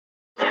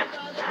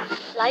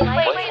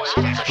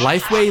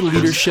Lifeway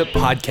Leadership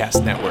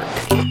Podcast Network.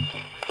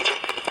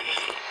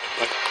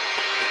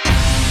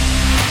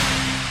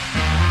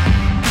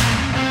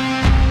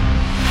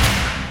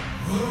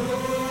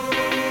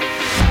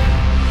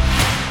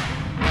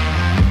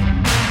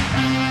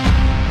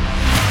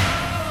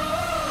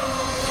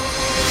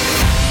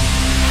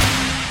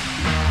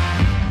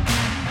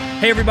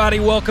 Hey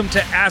everybody, welcome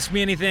to Ask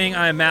Me Anything.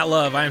 I am Matt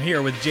Love. I am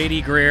here with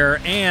JD Greer.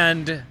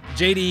 And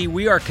JD,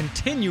 we are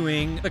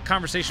continuing the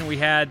conversation we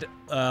had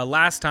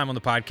last time on the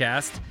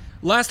podcast.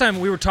 Last time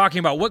we were talking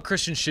about what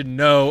Christians should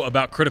know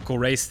about critical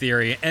race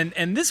theory.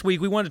 And this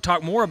week we wanted to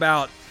talk more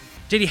about,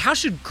 JD, how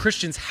should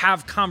Christians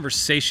have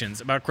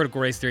conversations about critical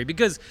race theory?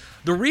 Because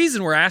the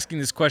reason we're asking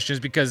this question is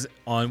because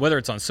whether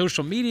it's on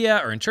social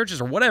media or in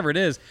churches or whatever it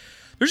is,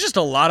 there's just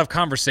a lot of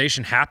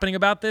conversation happening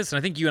about this. And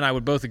I think you and I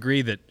would both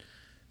agree that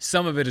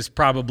some of it is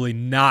probably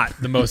not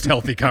the most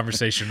healthy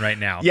conversation right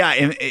now. Yeah,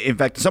 in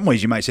fact, in some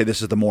ways you might say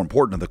this is the more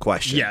important of the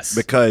question. Yes.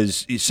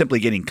 Because simply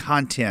getting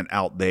content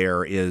out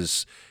there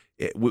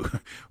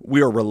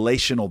we are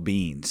relational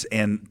beings,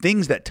 and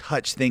things that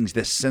touch things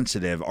this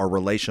sensitive are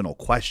relational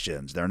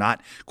questions. They're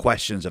not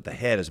questions of the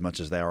head as much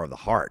as they are of the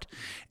heart.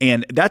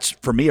 And that's,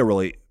 for me,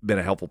 really been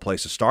a helpful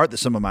place to start, that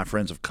some of my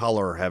friends of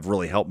color have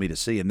really helped me to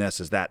see in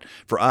this, is that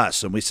for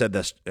us, and we said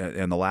this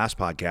in the last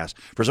podcast,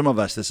 for some of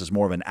us this is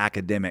more of an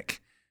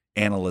academic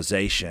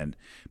analyzation,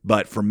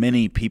 but for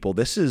many people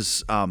this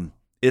is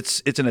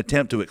it's an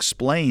attempt to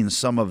explain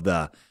some of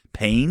the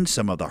pain,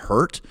 some of the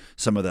hurt,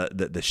 some of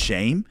the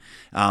shame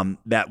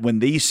that when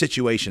these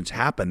situations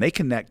happen, they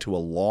connect to a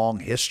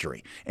long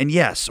history. And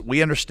yes,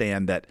 we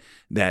understand that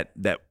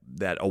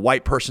a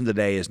white person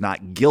today is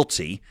not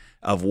guilty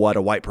of what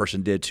a white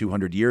person did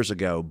 200 years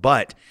ago,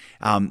 but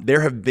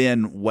there have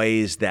been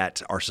ways that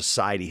our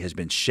society has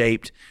been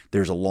shaped.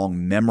 There's a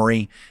long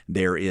memory.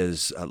 There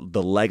is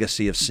the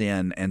legacy of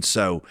sin, and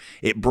so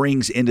it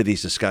brings into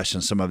these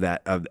discussions some of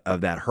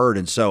that hurt.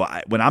 And so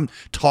when I'm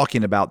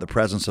talking about the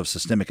presence of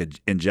systemic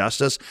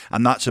injustice,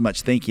 I'm not so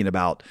much thinking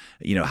about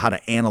how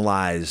to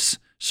analyze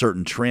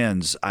certain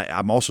trends.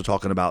 I'm also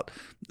talking about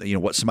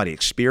what somebody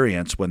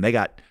experienced when they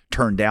got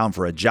turned down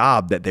for a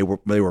job that they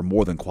were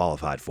more than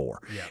qualified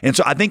for. Yeah. And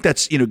so I think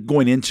that's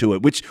going into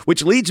it,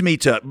 which leads me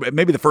to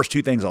maybe the first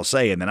two things I'll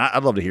say, and then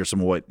I'd love to hear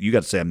some of what you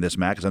got to say on this,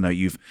 Matt, because I know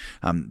you've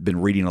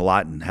been reading a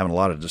lot and having a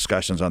lot of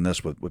discussions on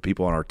this with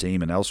people on our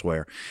team and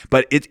elsewhere.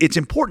 But it's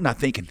important, I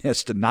think, in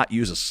this to not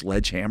use a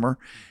sledgehammer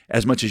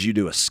as much as you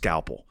do a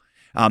scalpel.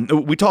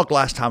 We talked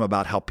last time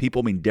about how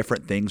people mean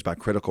different things by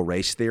critical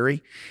race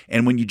theory,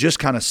 and when you just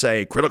kind of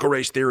say critical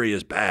race theory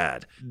is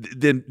bad,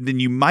 then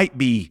you might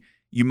be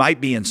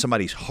in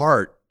somebody's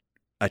heart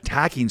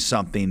attacking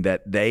something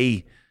that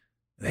they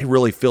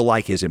really feel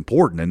like is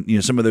important.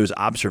 And some of those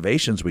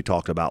observations we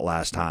talked about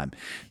last time.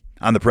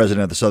 I'm the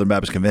president of the Southern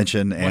Baptist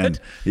Convention, and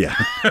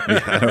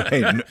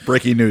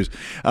breaking news.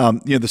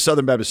 The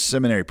Southern Baptist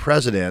Seminary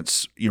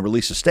presidents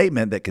released a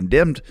statement that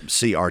condemned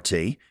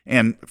CRT,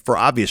 and for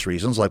obvious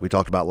reasons, like we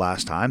talked about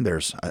last time.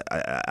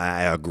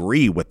 I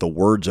agree with the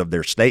words of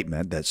their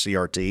statement that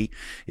CRT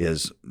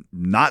is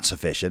not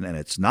sufficient and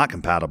it's not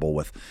compatible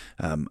with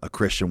a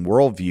Christian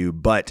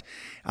worldview. But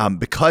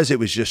because it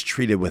was just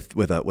treated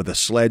with a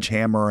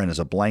sledgehammer and as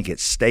a blanket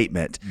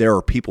statement, there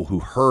are people who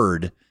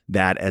heard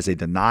that as a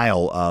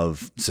denial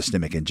of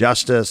systemic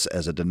injustice,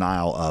 as a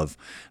denial of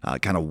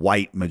kind of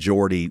white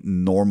majority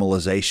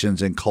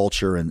normalizations in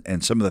culture,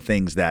 and some of the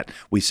things that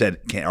we said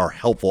are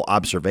helpful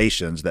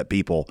observations that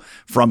people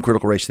from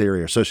critical race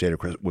theory or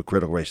associated with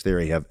critical race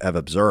theory have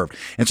observed.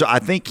 And so I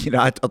think,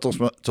 I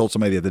told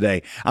somebody the other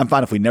day, I'm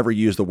fine if we never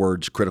use the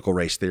words critical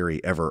race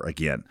theory ever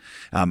again.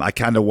 I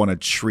kind of want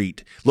to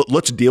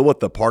let's deal with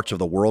the parts of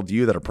the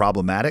worldview that are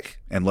problematic,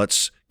 and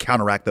let's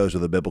counteract those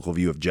with a biblical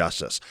view of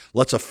justice.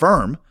 Let's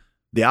affirm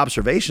the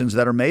observations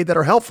that are made that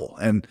are helpful,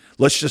 and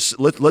let's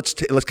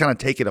kind of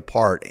take it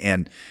apart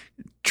and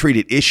treat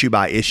it issue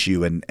by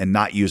issue, and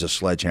not use a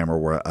sledgehammer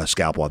or a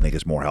scalpel. I think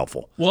is more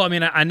helpful. Well,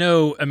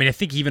 I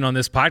think even on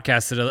this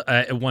podcast that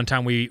at one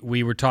time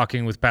we were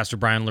talking with Pastor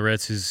Brian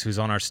Loritz, who's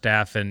on our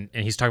staff, and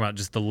he's talking about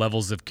just the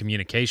levels of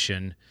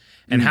communication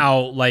and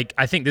how,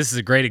 I think this is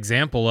a great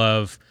example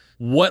of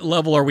what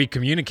level are we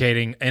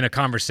communicating in a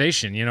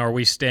conversation? Are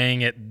we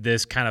staying at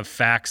this kind of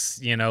facts,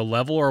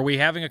 level, or are we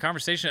having a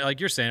conversation? Like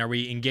you're saying, are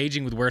we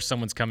engaging with where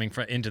someone's coming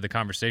from into the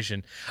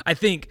conversation? I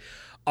think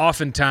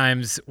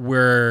oftentimes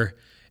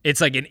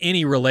it's like in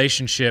any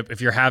relationship,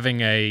 if you're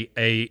having a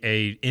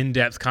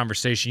in-depth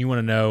conversation, you want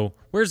to know,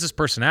 where's this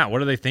person at?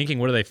 What are they thinking?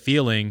 What are they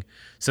feeling?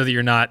 So that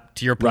you're not,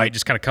 to your point, right,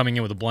 just kind of coming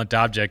in with a blunt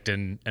object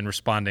and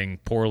responding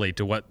poorly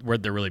to what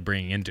they're really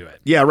bringing into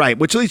it. Yeah, right.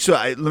 Which leads to,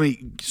 let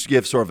me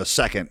give sort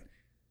of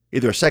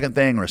either a second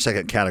thing or a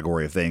second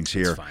category of things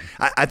here.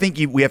 I think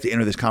we have to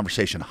enter this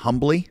conversation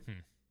humbly,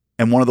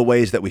 and one of the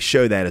ways that we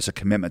show that is a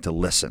commitment to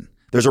listen.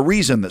 There's a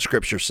reason that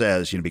Scripture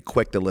says, be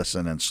quick to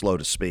listen and slow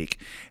to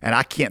speak, and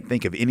I can't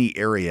think of any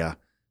area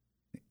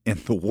in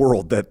the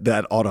world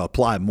that ought to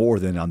apply more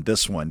than on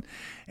this one.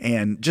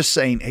 and just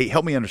saying, hey,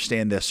 help me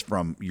understand this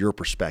from your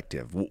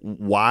perspective.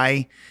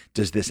 Why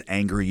does this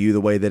anger you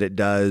the way that it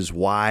does?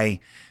 Why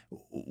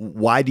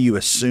do you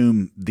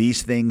assume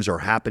these things are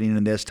happening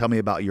in this? Tell me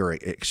about your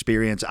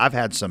experience. I've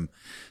had some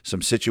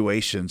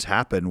situations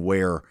happen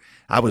where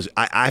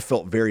I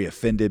felt very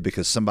offended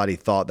because somebody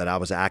thought that I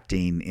was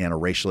acting in a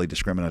racially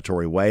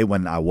discriminatory way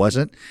when I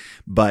wasn't.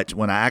 But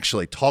when I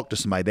actually talked to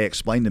somebody, they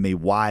explained to me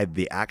why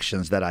the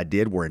actions that I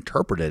did were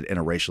interpreted in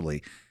a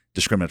racially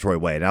discriminatory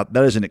way. Now, that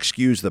doesn't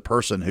excuse the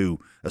person who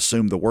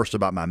assumed the worst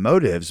about my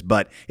motives,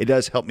 but it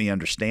does help me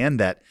understand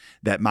that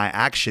my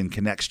action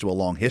connects to a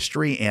long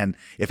history. And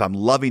if I'm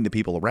loving the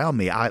people around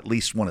me, I at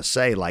least want to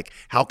say, like,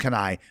 how can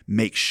I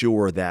make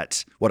sure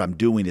that what I'm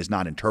doing is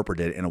not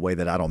interpreted in a way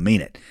that I don't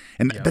mean it?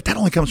 But that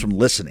only comes from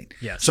listening.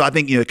 Yes. So I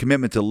think,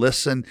 commitment to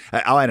listen.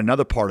 I'll add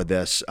another part of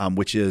this,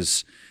 which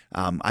is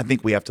I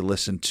think we have to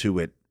listen to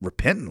it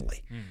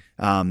repentantly.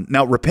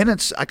 Now,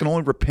 repentance, I can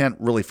only repent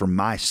really for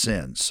my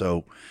sins.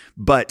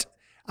 But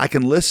I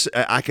can listen.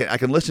 I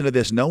can listen to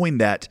this knowing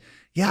that,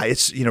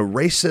 it's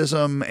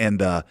racism and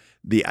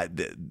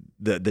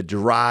the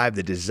drive,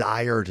 the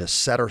desire to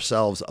set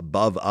ourselves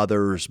above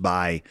others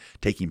by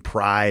taking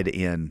pride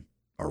in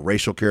our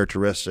racial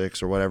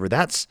characteristics or whatever.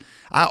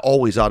 I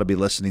always ought to be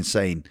listening,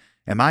 saying,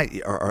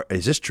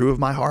 is this true of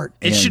my heart?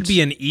 It should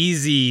be an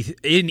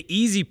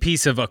easy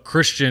piece of a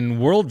Christian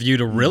worldview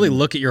to really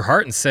look at your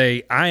heart and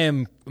say,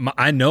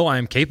 I know I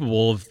am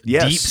capable of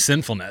deep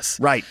sinfulness.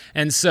 Right.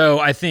 And so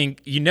I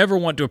think you never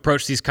want to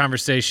approach these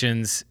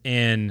conversations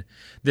in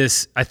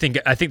this. I think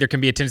there can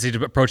be a tendency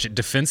to approach it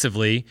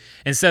defensively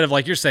instead of,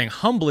 like you're saying,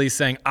 humbly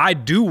saying, I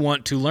do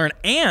want to learn,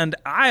 and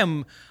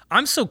I'm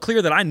so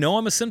clear that I know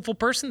I'm a sinful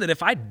person that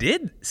if I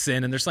did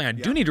sin and there's something I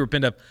do need to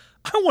repent of,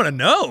 I want to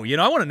know.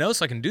 I want to know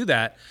so I can do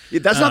that.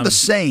 That's not the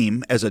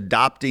same as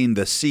adopting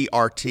the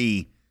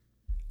CRT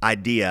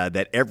idea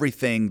that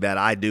everything that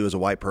I do as a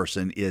white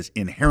person is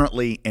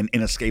inherently and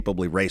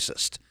inescapably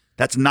racist.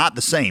 That's not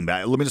the same.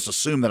 Let me just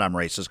assume that I'm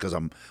racist because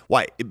I'm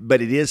white.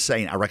 But it is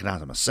saying I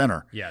recognize I'm a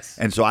sinner. Yes.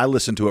 And so I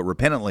listen to it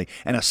repentantly.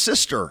 And a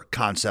sister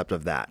concept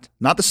of that,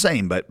 not the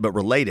same, but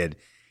related,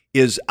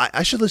 is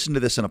I should listen to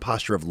this in a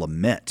posture of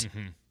lament.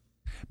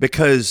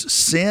 Because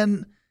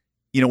sin,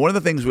 one of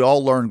the things we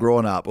all learned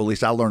growing up, or at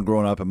least I learned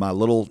growing up in my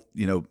little,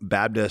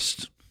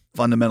 Baptist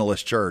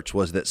fundamentalist church,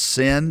 was that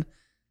sin,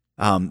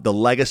 the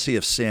legacy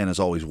of sin is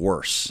always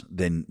worse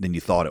than you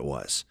thought it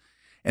was.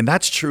 And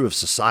that's true of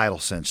societal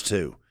sins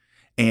too.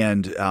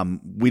 And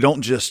we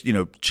don't just,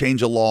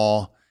 change a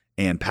law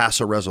and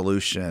pass a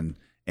resolution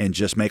and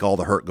just make all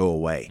the hurt go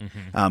away.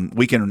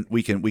 We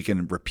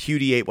can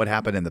repudiate what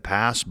happened in the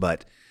past,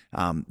 but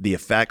the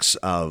effects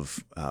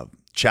of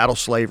chattel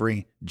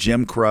slavery,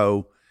 Jim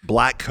Crow,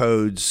 black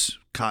codes,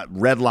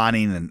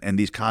 redlining, and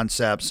these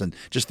concepts, and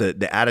just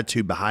the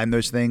attitude behind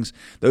those things,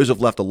 those have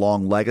left a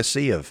long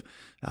legacy of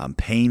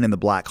pain in the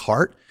black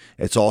heart.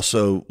 It's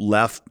also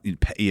left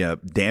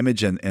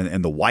damage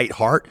in the white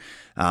heart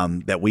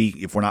that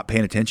if we're not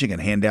paying attention, can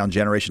hand down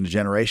generation to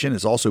generation.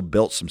 It's also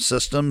built some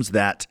systems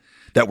that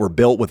were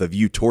built with a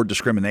view toward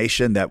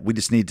discrimination that we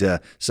just need to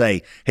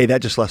say, hey,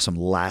 that just left some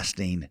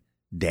lasting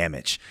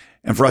damage.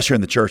 And for us here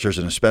in the church, there's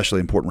an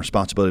especially important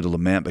responsibility to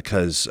lament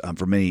because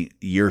for many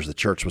years, the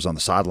church was on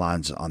the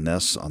sidelines on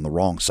this, on the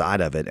wrong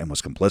side of it, and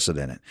was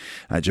complicit in it.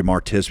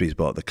 Jamar Tisby's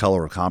book, The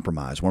Color of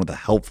Compromise, one of the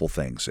helpful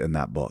things in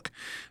that book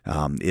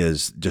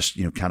is just,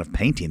 kind of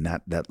painting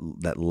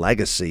that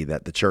legacy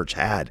that the church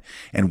had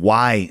and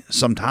why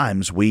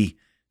sometimes we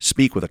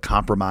speak with a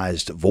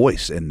compromised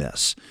voice in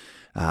this.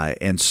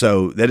 And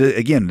so that,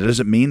 again, it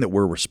doesn't mean that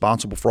we're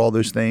responsible for all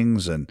those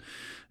things. And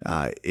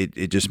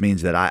it just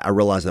means that I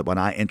realize that when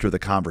I enter the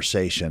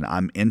conversation,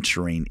 I'm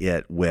entering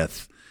it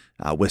with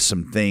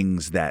some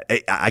things that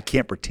I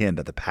can't pretend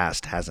that the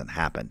past hasn't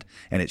happened,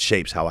 and it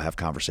shapes how I have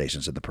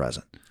conversations in the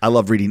present. I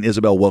love reading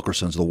Isabel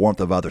Wilkerson's The Warmth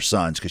of Other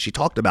Suns because she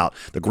talked about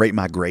the Great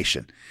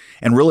Migration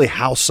and really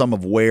how some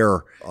of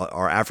where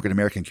our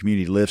African-American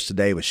community lives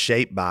today was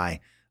shaped by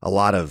a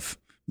lot of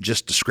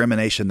just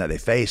discrimination that they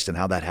faced and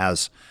how that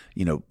has,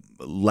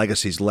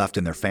 legacies left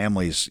in their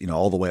families,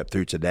 all the way up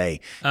through today.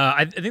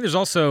 I think there's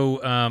also,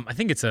 I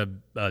think it's a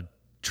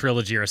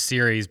trilogy or a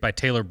series by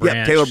Taylor Branch.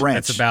 Yeah, Taylor Branch.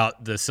 That's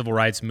about the civil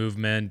rights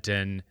movement,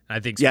 and I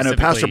think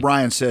Pastor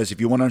Brian says if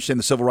you want to understand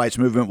the civil rights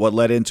movement, what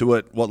led into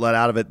it, what led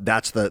out of it,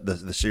 that's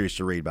the series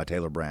to read by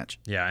Taylor Branch.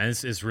 Yeah, and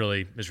it's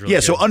really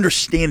good. So good.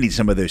 understanding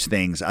some of those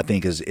things, I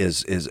think,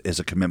 is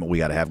a commitment we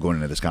got to have going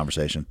into this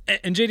conversation.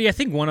 And JD, I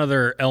think one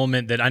other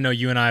element that I know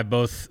you and I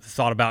both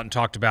thought about and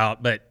talked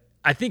about, but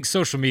I think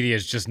social media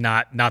is just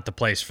not the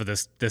place for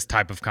this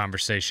type of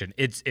conversation.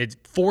 It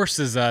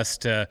forces us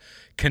to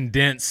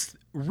condense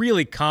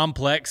really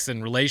complex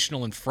and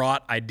relational and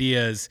fraught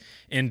ideas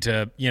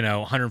into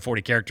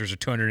 140 characters or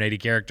 280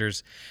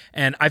 characters,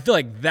 and I feel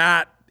like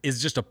that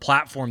is just a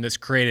platform that's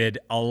created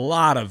a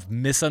lot of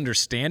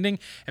misunderstanding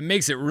and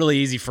makes it really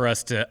easy for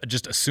us to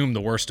just assume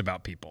the worst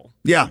about people.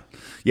 Yeah.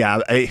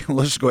 Let's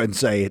just go ahead and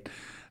say it.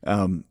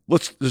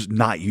 let's just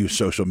not use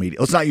social media.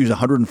 Let's not use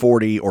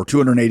 140 or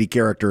 280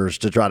 characters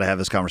to try to have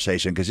this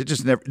conversation, because it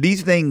just never.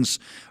 These things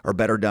are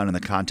better done in the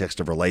context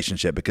of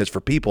relationship, because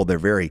for people they're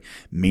very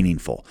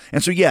meaningful.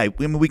 And so yeah, I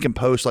mean, we can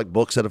post like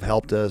books that have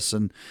helped us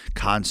and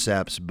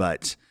concepts,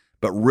 but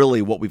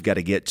really what we've got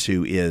to get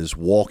to is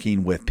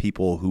walking with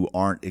people who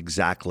aren't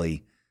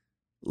exactly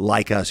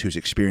like us, whose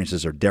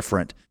experiences are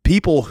different.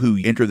 People who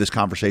enter this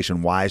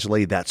conversation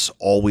wisely, that's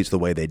always the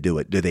way they do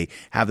it. Do they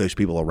have those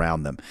people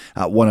around them?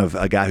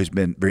 A guy who's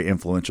been very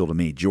influential to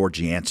me,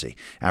 George Yancey,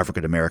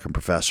 African-American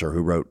professor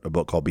who wrote a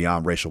book called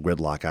Beyond Racial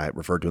Gridlock, I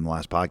referred to in the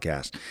last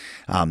podcast.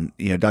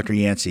 Dr.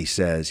 Yancey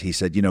says,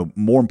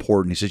 more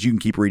important, he says, you can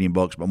keep reading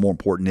books, but more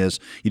important is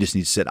you just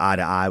need to sit eye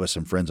to eye with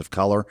some friends of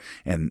color,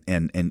 and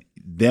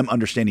them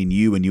understanding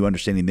you and you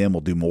understanding them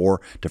will do more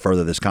to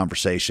further this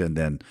conversation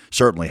than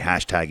certainly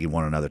hashtagging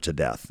one another to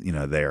death,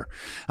 there.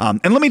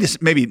 And let me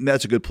just, maybe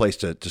that's a good place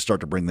to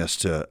start to bring this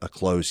to a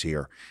close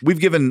here. We've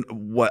given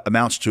what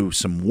amounts to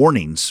some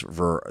warnings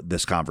for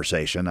this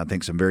conversation, I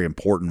think some very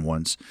important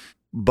ones,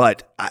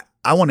 but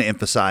I want to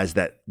emphasize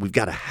that we've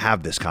got to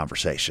have this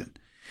conversation.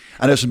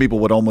 I know some people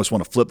would almost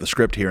want to flip the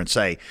script here and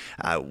say,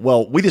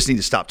 we just need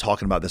to stop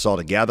talking about this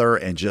altogether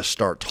and just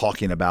start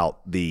talking about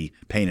the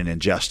pain and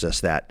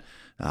injustice that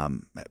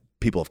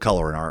people of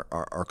color in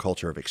our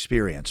culture have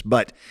experienced.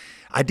 But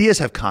ideas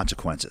have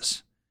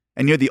consequences.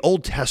 And the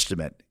Old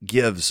Testament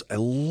gives a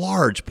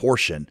large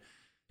portion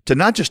to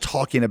not just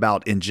talking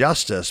about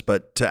injustice,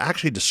 but to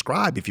actually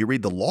describe, if you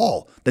read the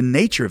law, the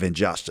nature of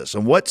injustice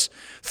and what's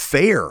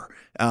fair.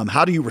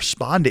 How do you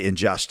respond to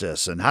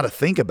injustice and how to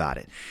think about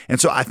it? And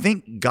so I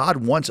think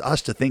God wants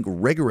us to think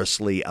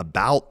rigorously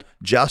about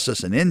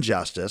justice and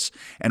injustice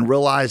and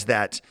realize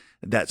that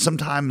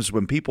sometimes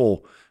when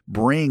people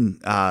bring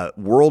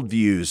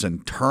worldviews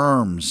and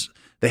terms,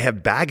 they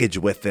have baggage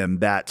with them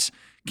that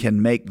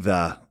can make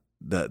the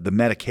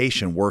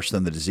medication worse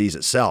than the disease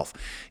itself.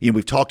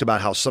 We've talked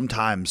about how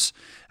sometimes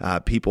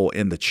people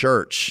in the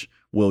church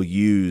will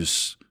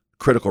use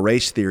critical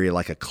race theory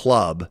like a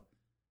club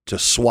to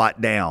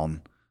swat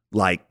down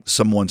like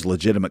someone's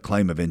legitimate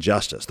claim of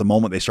injustice. The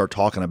moment they start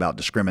talking about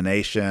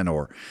discrimination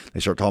or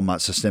they start talking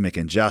about systemic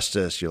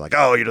injustice, you're like,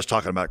 oh, you're just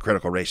talking about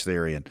critical race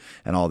theory and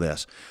all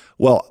this.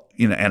 Well,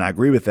 and I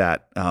agree with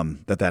that,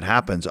 that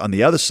happens. On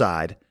the other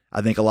side,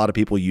 I think a lot of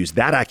people use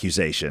that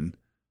accusation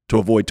to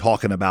avoid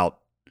talking about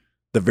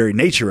the very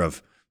nature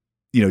of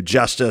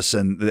justice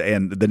and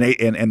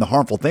the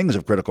harmful things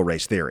of critical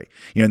race theory.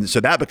 And so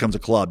that becomes a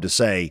club to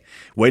say,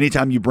 well,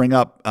 anytime you bring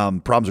up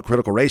problems of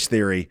critical race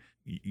theory,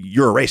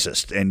 you're a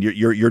racist and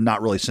you're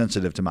not really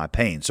sensitive to my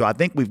pain. So I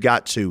think we've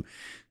got to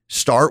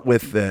start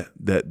with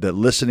the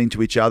listening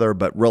to each other,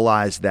 but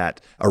realize that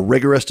a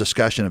rigorous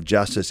discussion of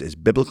justice is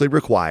biblically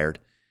required.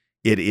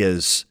 It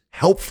is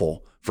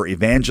helpful for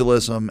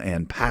evangelism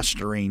and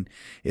pastoring.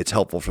 It's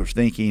helpful for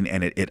thinking,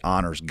 and it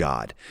honors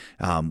God.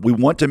 We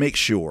want to make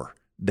sure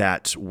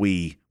that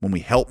when we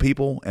help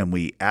people and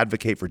we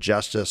advocate for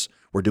justice,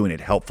 we're doing it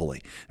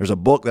helpfully. There's a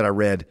book that I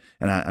read,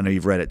 and I know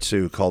you've read it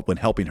too, called When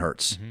Helping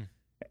Hurts. Mm-hmm.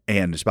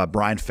 And it's by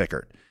Brian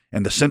Fikkert.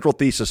 And the central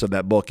thesis of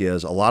that book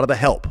is a lot of the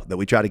help that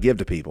we try to give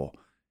to people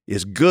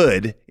is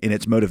good in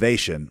its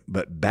motivation,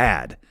 but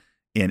bad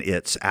in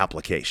its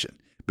application,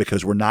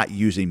 because we're not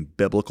using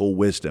biblical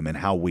wisdom in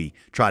how we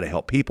try to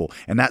help people.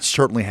 And that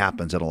certainly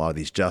happens in a lot of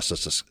these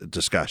justice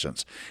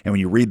discussions. And when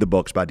you read the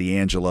books by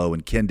D'Angelo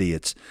and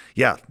Kendi,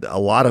 a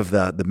lot of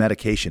the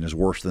medication is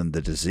worse than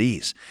the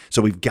disease.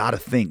 So we've got to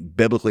think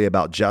biblically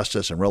about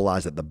justice and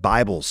realize that the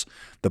Bible's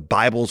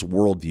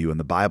worldview and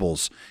the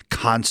Bible's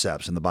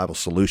concepts and the Bible's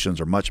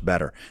solutions are much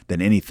better than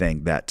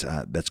anything that's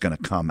going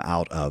to come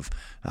out of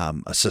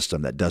a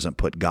system that doesn't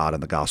put God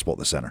and the gospel at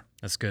the center.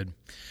 That's good.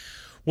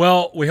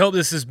 Well, we hope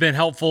this has been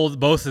helpful,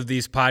 both of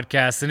these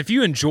podcasts. And if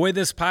you enjoy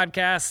this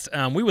podcast,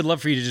 we would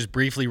love for you to just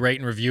briefly rate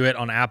and review it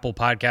on Apple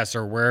Podcasts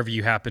or wherever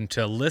you happen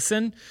to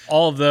listen.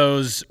 All of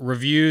those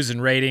reviews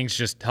and ratings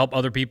just help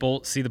other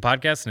people see the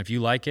podcast. And if you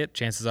like it,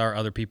 chances are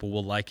other people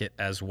will like it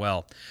as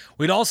well.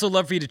 We'd also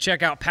love for you to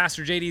check out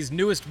Pastor JD's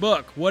newest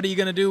book, What Are You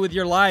Going to Do With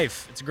Your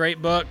Life? It's a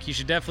great book. You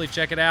should definitely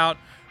check it out.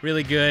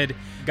 Really good.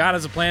 God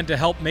has a plan to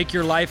help make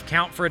your life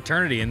count for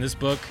eternity. In this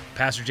book,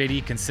 Pastor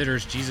JD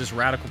considers Jesus'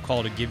 radical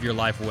call to give your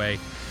life away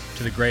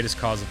to the greatest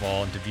cause of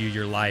all and to view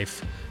your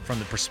life from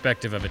the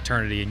perspective of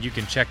eternity. And you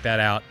can check that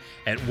out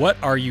at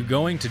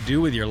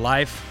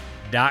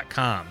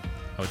whatareyogoingtodowithyourlife.com.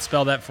 I would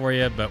spell that for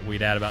you, but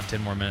we'd add about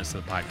 10 more minutes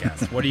to the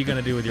podcast. What are you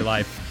going to do with your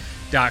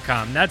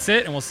life.com? That's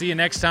it, and we'll see you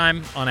next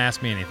time on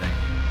Ask Me Anything.